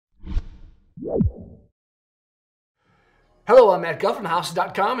Hello, I'm Matt Guff from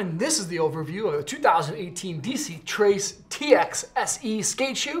House.com, and this is the overview of the 2018 DC Trase TX SE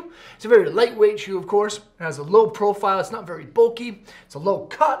skate shoe. It's a very lightweight shoe, of course. It has a low profile. It's not very bulky. It's a low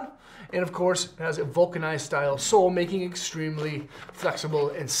cut. And of course, it has a vulcanized style sole, making it extremely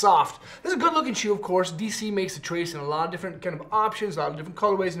flexible and soft. This is a good looking shoe, of course. DC makes the Trase in a lot of different kind of options, a lot of different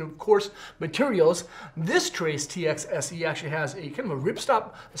colorways, and of course, materials. This Trase TX SE actually has a kind of a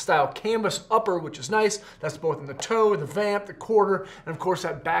ripstop style canvas upper, which is nice. That's both in the toe, the vamp, the quarter, and of course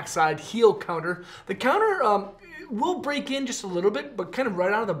that backside heel counter. The counter, will break in just a little bit, but kind of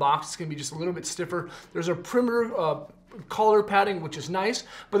right out of the box, it's gonna be just a little bit stiffer. There's a perimeter collar padding, which is nice,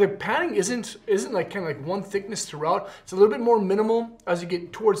 but the padding isn't like kind of like one thickness throughout. It's a little bit more minimal as you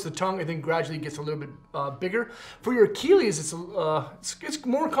get towards the tongue. I think gradually it gets a little bit bigger. For your Achilles, it's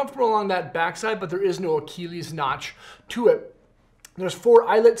more comfortable along that backside, but there is no Achilles notch to it. There's four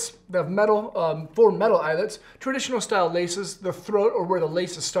eyelets. They have four metal eyelets, traditional style laces. The throat, or where the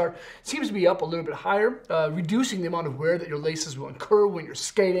laces start, seems to be up a little bit higher, reducing the amount of wear that your laces will incur when you're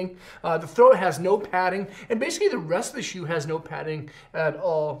skating. The throat has no padding, and basically the rest of the shoe has no padding at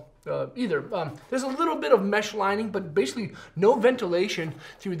all either. There's a little bit of mesh lining, but basically no ventilation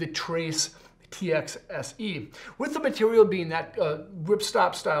through the Trase TX SE. With the material being that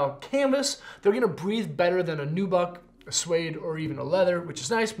ripstop style canvas, they're gonna breathe better than a nubuck, a suede, or even a leather, which is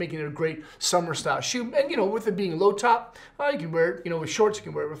nice, making it a great summer style shoe. And with it being low top, you can wear it, with shorts. You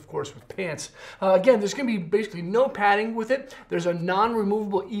can wear it, of course, with pants. Again, there's going to be basically no padding with it. There's a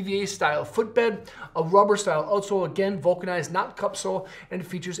non-removable EVA style footbed, a rubber style outsole, again vulcanized, not cup sole, and it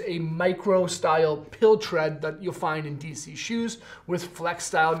features a micro style pill tread that you'll find in DC shoes with flex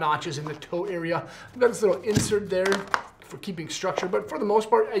style notches in the toe area. I've got this little insert there for keeping structure, but for the most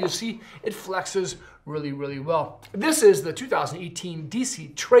part, as you'll see, it flexes really, really well. This is the 2018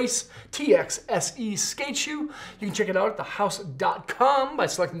 DC Trase TX SE skate shoe. You can check it out at thehouse.com by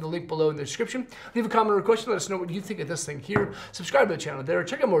selecting the link below in the description. Leave a comment or a question, let us know what you think of this thing here. Subscribe to the channel there,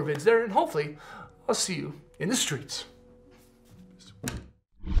 check out more vids there, and hopefully I'll see you in the streets.